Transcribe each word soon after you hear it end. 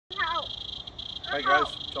Hey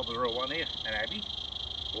guys, Chopper 01 here, and Abby.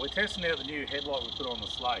 We're testing out the new headlight we put on the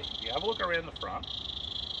sleigh. If you have a look around the front,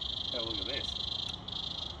 have a look at this.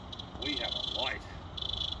 We have a light.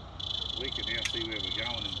 We can now see where we're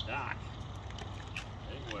going in the dark.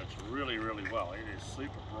 It works really, really well. It is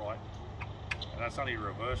super bright, and that's only a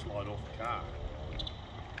reverse light off the car.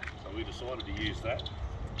 So we decided to use that.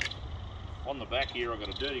 On the back here, I've got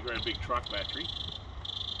a dirty grand big truck battery.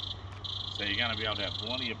 So you're going to be able to have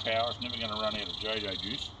plenty of power. It's never going to run out of JoJo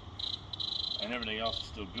juice, and everything else is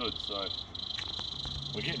still good. So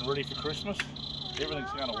we're getting ready for Christmas. Everything's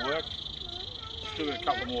going to work. Still got a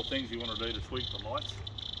couple more things you want to do to tweak the lights,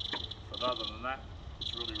 but other than that,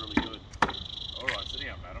 it's really, really good. Alright, sit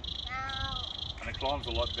down, madam. And it climbs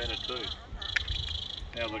a lot better too.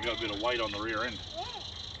 Now they've got a bit of weight on the rear end.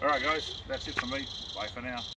 Alright guys, that's it for me. Bye for now.